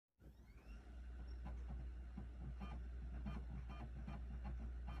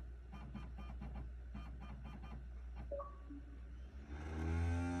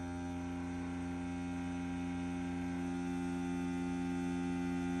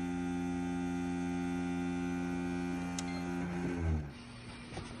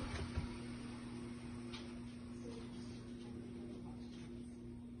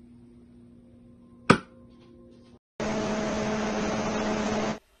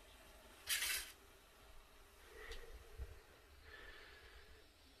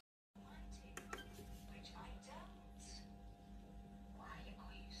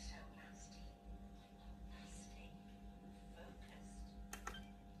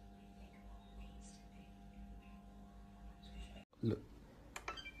Look.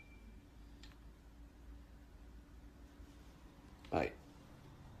 Right.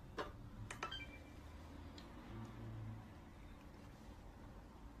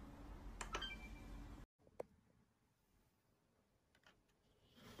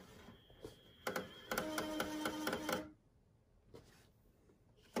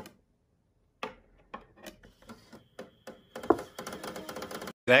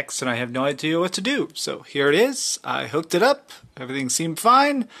 X and I have no idea what to do. So here it is. I hooked it up. Everything seemed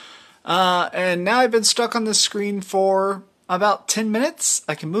fine. And now I've been stuck on this screen for about 10 minutes.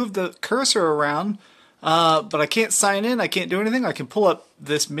 I can move the cursor around, but I can't sign in. I can't do anything. I can pull up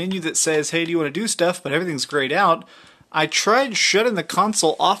this menu that says, hey, do you want to do stuff? But everything's grayed out. I tried shutting the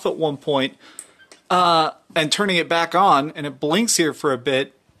console off at one point and turning it back on, and it blinks here for a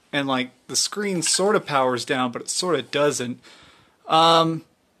bit, and like the screen sort of powers down, but it sort of doesn't.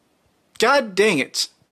 God dang it.